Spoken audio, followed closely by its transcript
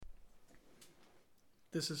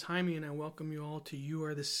This is Jaime, and I welcome you all to You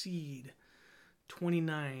Are the Seed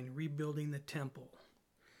 29, Rebuilding the Temple.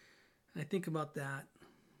 And I think about that.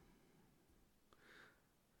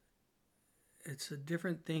 It's a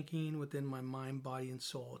different thinking within my mind, body, and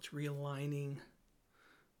soul. It's realigning,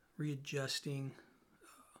 readjusting.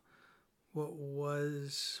 What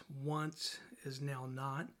was once is now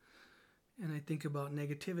not. And I think about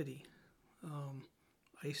negativity.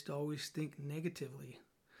 I used to always think negatively.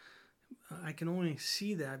 I can only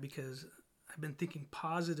see that because I've been thinking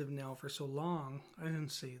positive now for so long. I didn't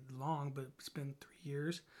say long, but it's been 3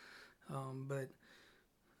 years. But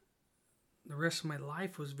the rest of my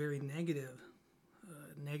life was very negative.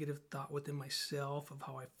 Negative thought within myself of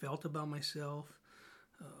how I felt about myself.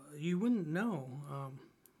 You wouldn't know.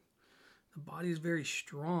 The body is very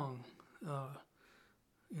strong.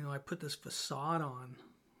 I put this facade on,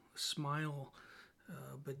 a smile,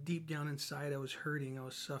 but deep down inside I was hurting, I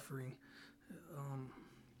was suffering.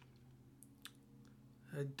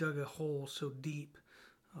 I dug a hole so deep,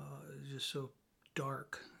 it was just so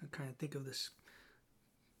dark. I kind of think of this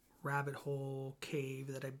rabbit hole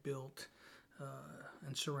cave that I built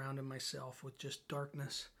and surrounded myself with just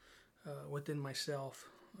darkness within myself.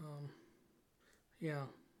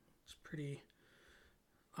 It's pretty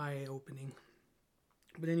eye-opening.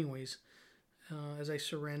 But anyways, as I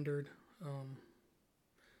surrendered,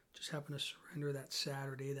 just happened to surrender that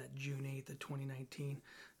Saturday, that June 8th of 2019,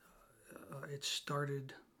 it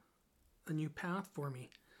started a new path for me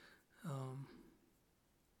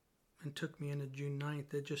and took me into June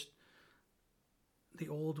 9th. The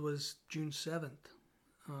old was June 7th,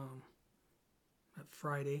 that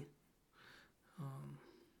Friday,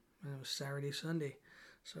 and it was Saturday, Sunday.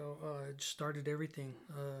 So it started everything,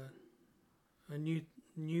 a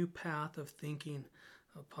new path of thinking,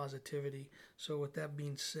 of positivity. So with that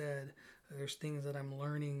being said, there's things that I'm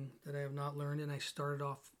learning that I have not learned, and I started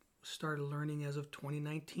learning as of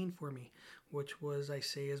 2019 for me, which was, I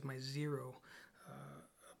say, is my zero,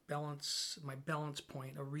 my balance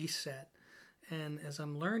point, a reset. And as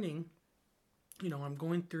I'm learning, I'm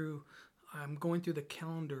going through the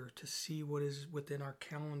calendar to see what is within our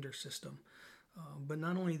calendar system. But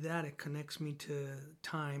not only that, it connects me to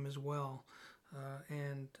time as well,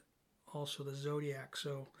 and also the Zodiac.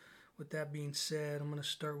 So with that being said, I'm going to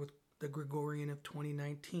start with the Gregorian of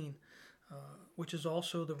 2019, which is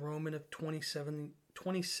also the Roman of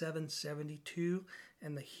 2772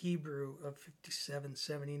 and the Hebrew of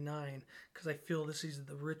 5779, because I feel this is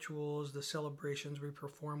the rituals, the celebrations we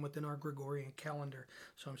perform within our Gregorian calendar.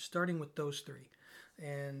 So I'm starting with those three,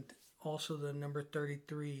 and also the number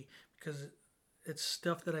 33, because it's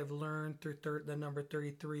stuff that I've learned through the number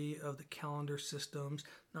 33 of the calendar systems,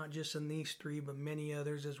 not just in these three, but many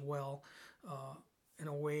others as well. In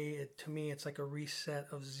a way, to me, it's like a reset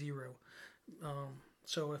of zero.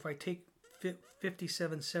 So if I take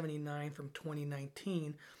 5779 from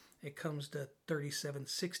 2019, it comes to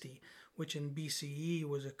 3760, which in BCE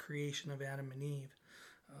was a creation of Adam and Eve.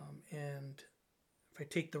 And if I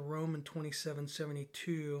take the Roman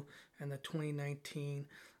 2772 and the 2019,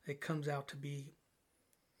 it comes out to be,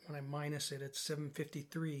 when I minus it, it's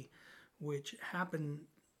 753, which happened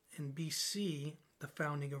in BC, the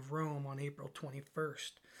founding of Rome, on April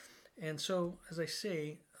 21st. And so, as I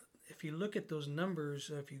say, if you look at those numbers,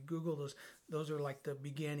 if you Google those are like the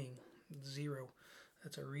beginning, zero.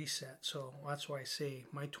 That's a reset. So that's why I say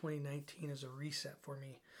my 2019 is a reset for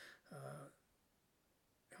me.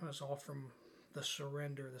 It was all from the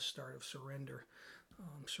surrender, the start of surrender.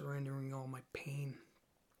 Surrendering all my pain,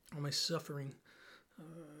 all my suffering.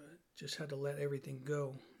 Just had to let everything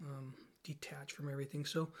go, detach from everything.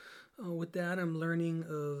 So with that, I'm learning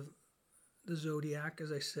of the Zodiac,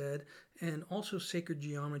 as I said, and also sacred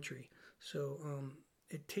geometry. So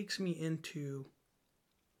it takes me into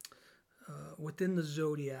within the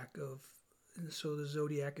Zodiac so the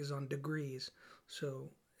Zodiac is on degrees. So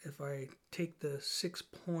if I take the 6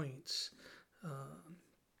 points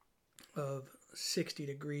of 60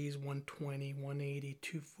 degrees, 120, 180,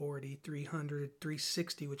 240, 300,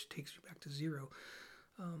 360, which takes me back to zero,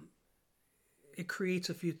 it creates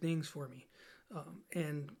a few things for me.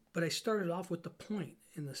 But I started off with the point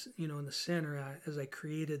in the center as I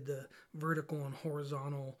created the vertical and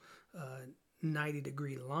horizontal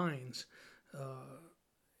 90-degree lines,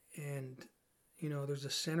 and there's a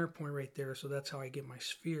center point right there, so that's how I get my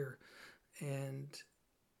sphere, and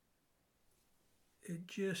it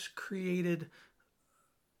just created,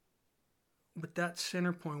 with that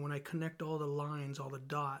center point, when I connect all the lines, all the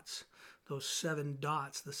dots, those 7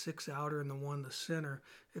 dots, the 6 outer and the 1 the center,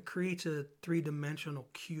 it creates a 3-dimensional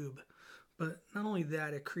cube. But not only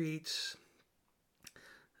that, it creates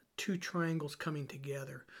two triangles coming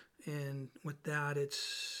together. And with that,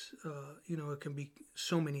 it's, it can be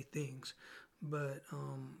so many things. But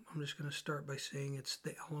I'm just going to start by saying it's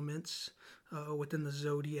the elements within the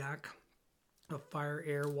zodiac of fire,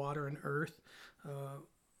 air, water, and earth.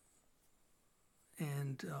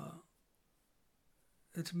 And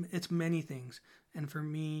it's many things. And for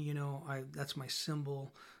me, that's my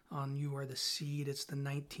symbol on You Are the Seed. It's the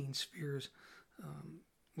 19 spheres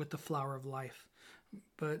with the flower of life.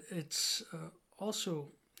 But it's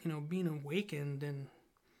also, being awakened, and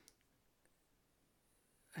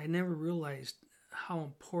I never realized how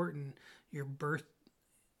important your birth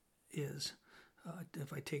is.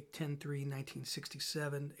 If I take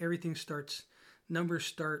 10/3/1967, numbers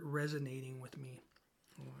start resonating with me.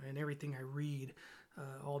 And everything I read,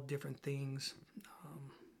 all different things,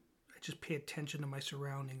 I just pay attention to my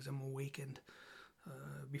surroundings. I'm awakened.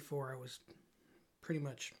 Before I was pretty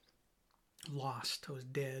much lost. I was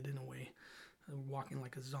dead in a way, walking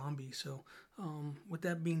like a zombie. So with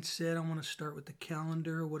that being said, I want to start with the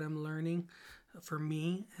calendar, what I'm learning for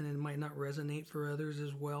me, and it might not resonate for others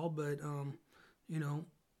as well, but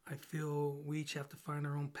I feel we each have to find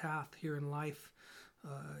our own path here in life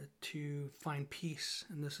to find peace,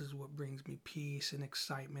 and this is what brings me peace and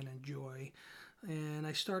excitement and joy. And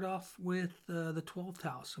I start off with the 12th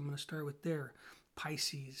house. I'm going to start with there.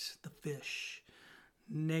 Pisces, the fish,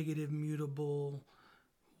 negative, mutable,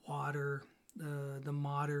 water. The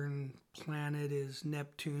modern planet is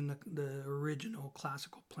Neptune. The original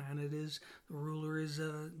classical planet the ruler is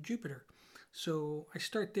Jupiter. So I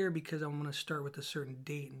start there because I want to start with a certain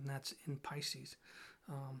date, and that's in Pisces.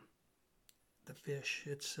 The fish.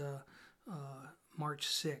 It's March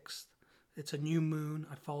 6th. It's a new moon.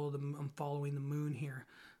 I'm following the moon here.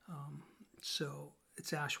 So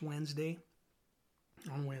it's Ash Wednesday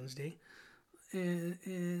on Wednesday.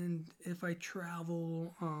 And if I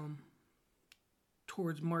travel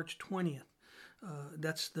towards March 20th,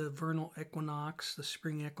 that's the vernal equinox, the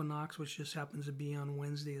spring equinox, which just happens to be on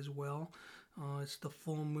Wednesday as well. It's the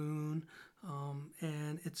full moon,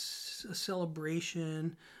 and it's a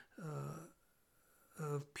celebration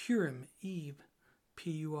of Purim, Eve,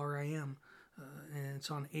 Purim, and it's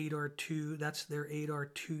on Adar 2. That's their Adar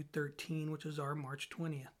 2/13, which is our March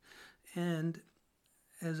 20th. And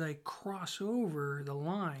as I cross over the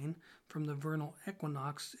line from the vernal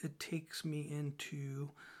equinox, it takes me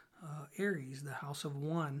into Aries, the house of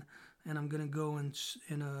one, and I'm going to go in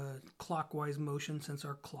a clockwise motion since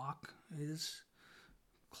our clock is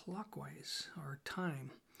clockwise, our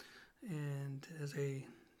time. And as I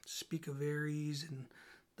speak of Aries and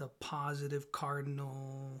the positive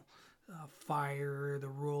cardinal fire, the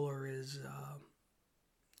ruler is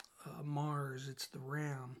Mars, it's the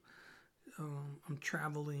ram. I'm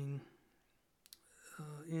traveling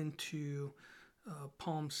into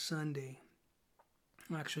Palm Sunday.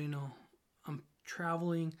 Actually, no. I'm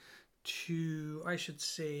traveling to, I should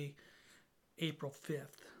say, April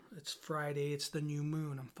 5th. It's Friday. It's the new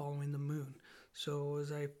moon. I'm following the moon. So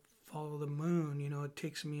as I follow the moon, it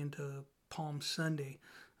takes me into Palm Sunday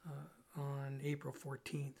on April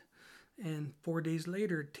 14th. And 4 days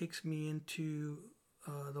later, it takes me into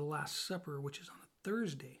the Last Supper, which is on a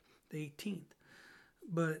Thursday, the 18th.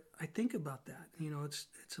 But I think about that.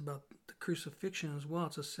 It's about the crucifixion as well.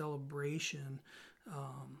 It's a celebration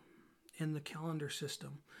in the calendar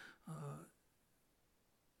system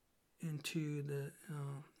into the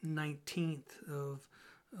 19th of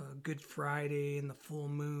Good Friday and the full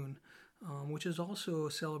moon, which is also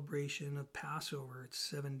a celebration of Passover. It's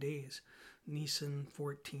 7 days, Nisan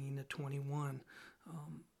 14-21,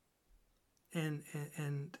 and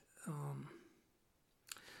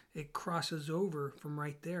it crosses over from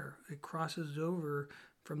right there. It crosses over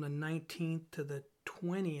from the 19th to the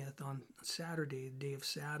 20th on Saturday, the day of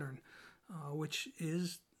Saturn, which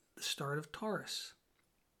is the start of Taurus.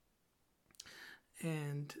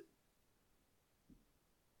 And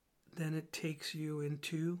then it takes you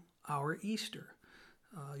into our Easter,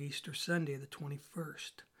 Easter Sunday, the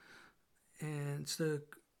 21st. And it's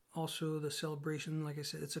also the celebration, like I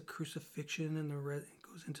said, it's a crucifixion, and it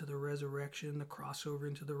goes into the resurrection, the crossover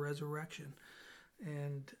into the resurrection.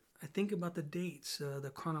 And I think about the dates,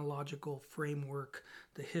 the chronological framework,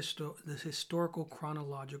 the historical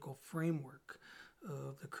chronological framework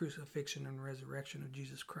of the crucifixion and resurrection of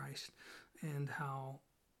Jesus Christ, and how,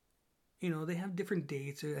 they have different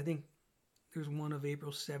dates. I think there's one of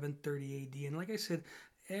April 7th, 30 AD. And like I said,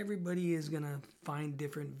 everybody is going to find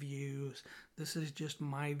different views. This is just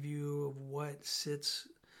my view of what sits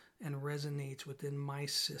and resonates within my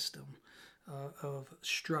system of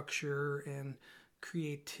structure and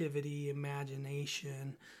creativity,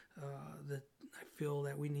 imagination, I feel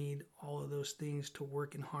that we need all of those things to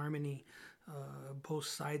work in harmony, both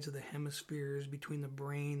sides of the hemispheres, between the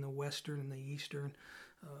brain, the Western and the Eastern,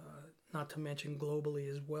 not to mention globally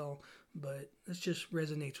as well. But this just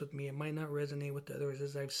resonates with me. It might not resonate with others,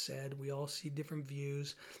 as I've said. We all see different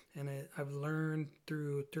views, and I've learned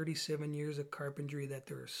through 37 years of carpentry that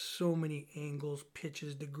there are so many angles,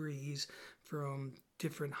 pitches, degrees from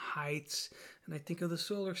different heights. And I think of the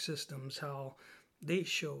solar systems, how they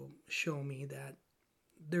show me that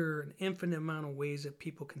there are an infinite amount of ways that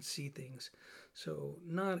people can see things. So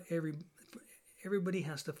not everybody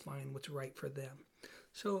has to find what's right for them.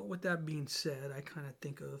 So with that being said, I kind of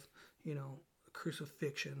think of,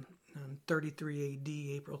 crucifixion on 33 AD,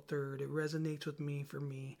 April 3rd. It resonates with me. For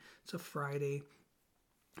me, it's a Friday,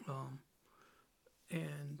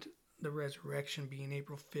 and the resurrection being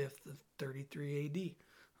April 5th of 33 AD.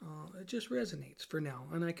 It just resonates for now,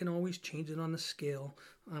 and I can always change it on the scale.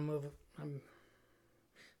 I'm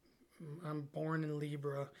born in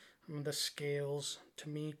Libra. I'm the scales. To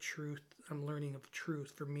me, truth. I'm learning of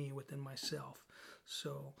truth for me within myself.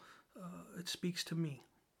 So it speaks to me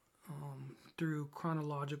through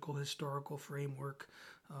chronological, historical framework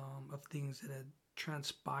of things that had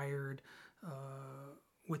transpired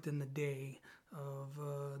within the day of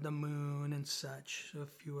the moon and such, a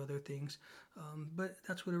few other things. But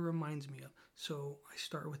that's what it reminds me of. So I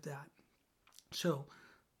start with that. So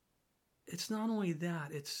it's not only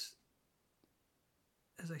that, it's,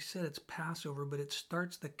 as I said, it's Passover, but it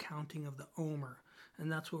starts the counting of the Omer. And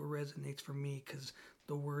that's what resonates for me, because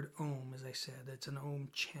the word Om, as I said, it's an Om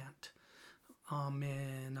chant.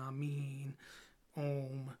 Amen, Amin,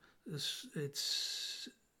 Om. It's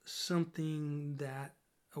something that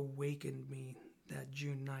awakened me that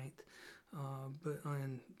June 9th,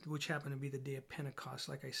 which happened to be the day of Pentecost,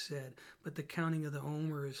 like I said. But the counting of the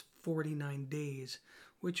Omer is 49 days,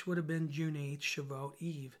 which would have been June 8th, Shavuot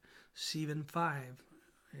Eve, Sivan 5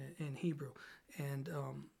 in Hebrew. And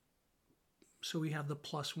so we have the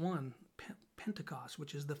 +1, Pentecost,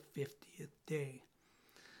 which is the 50th day.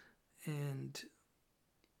 And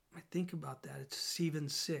I think about that. It's Sivan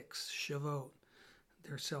 6, Shavuot,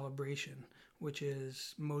 their celebration, which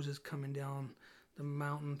is Moses coming down the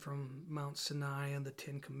mountain from Mount Sinai and the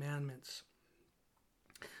 10 Commandments.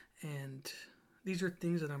 And these are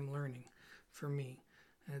things that I'm learning for me,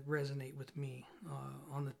 that resonate with me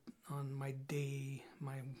on my day,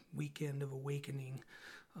 my weekend of awakening.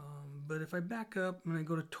 But if I back up and I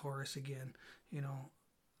go to Taurus again,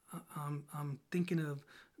 I'm thinking of,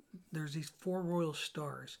 there's these 4 royal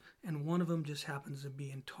stars, and one of them just happens to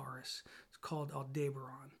be in Taurus. It's called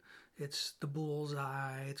Aldebaran. It's the bull's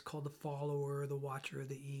eye. It's called the follower, the watcher of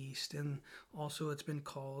the east, and also it's been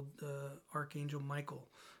called Archangel Michael.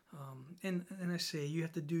 And I say you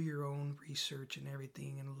have to do your own research and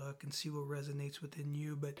everything and look and see what resonates within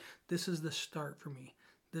you, but this is the start for me.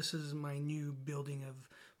 This is my new building of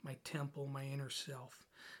my temple, my inner self,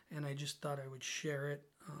 and I just thought I would share it.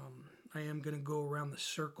 I am going to go around the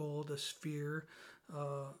circle, the sphere,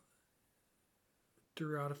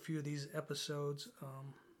 throughout a few of these episodes,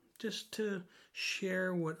 just to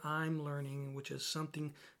share what I'm learning, which is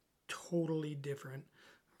something totally different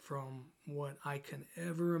from what I can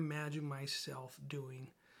ever imagine myself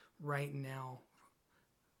doing right now.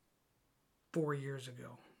 4 years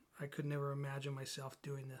ago, I could never imagine myself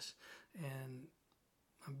doing this, and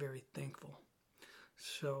I'm very thankful.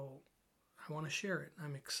 So I want to share it.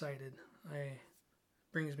 I'm excited. It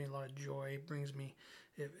brings me a lot of joy.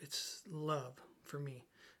 It's love for me.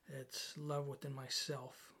 It's love within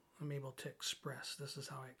myself. I'm able to express. This is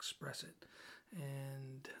how I express it.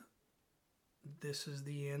 And this is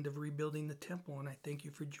the end of rebuilding the temple, and I thank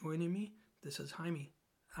you for joining me. This is Jaime,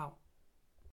 out.